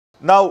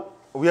Now,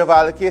 we have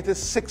allocated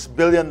 $6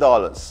 billion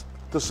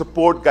to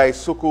support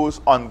GuySuCo's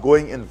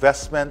ongoing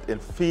investment in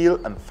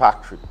field and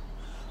factory.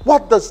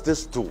 What does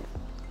this do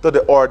to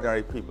the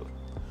ordinary people?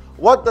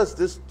 What does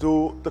this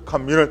do to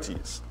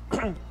communities?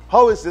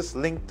 How is this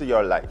linked to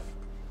your life?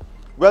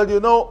 Well, you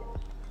know,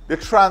 the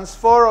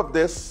transfer of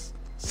this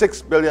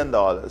 $6 billion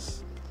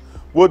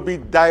would be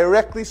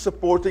directly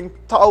supporting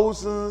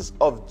thousands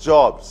of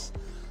jobs,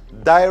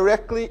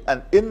 directly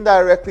and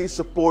indirectly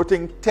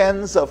supporting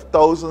tens of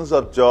thousands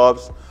of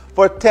jobs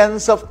for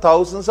tens of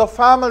thousands of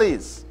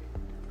families.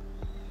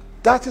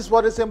 That is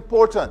what is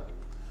important.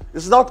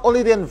 It's not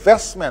only the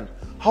investment,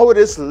 how it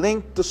is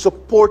linked to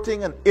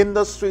supporting an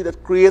industry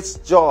that creates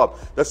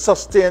jobs, that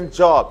sustains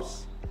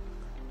jobs.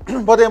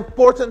 But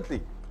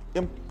importantly,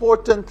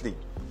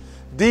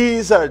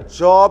 these are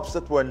jobs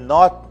that were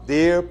not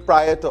there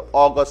prior to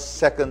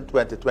August 2nd,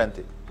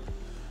 2020.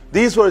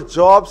 These were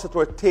jobs that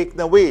were taken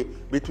away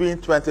between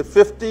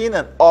 2015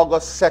 and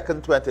August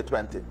 2nd,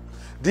 2020.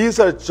 These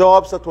are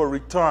jobs that were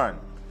returned.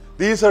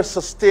 These are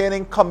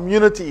sustaining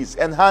communities,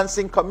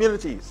 enhancing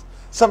communities.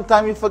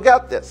 Sometimes we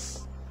forget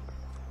this.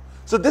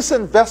 So this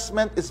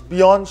investment is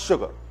beyond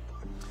sugar.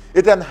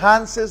 It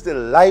enhances the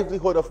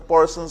livelihood of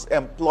persons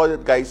employed at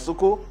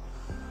GuySuCo,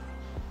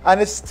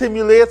 and it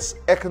stimulates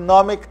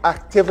economic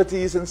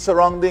activities in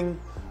surrounding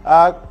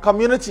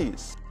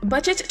communities.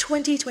 Budget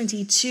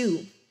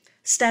 2022.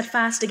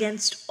 Steadfast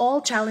against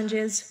all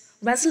challenges,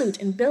 resolute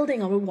in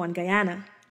building our one Guyana.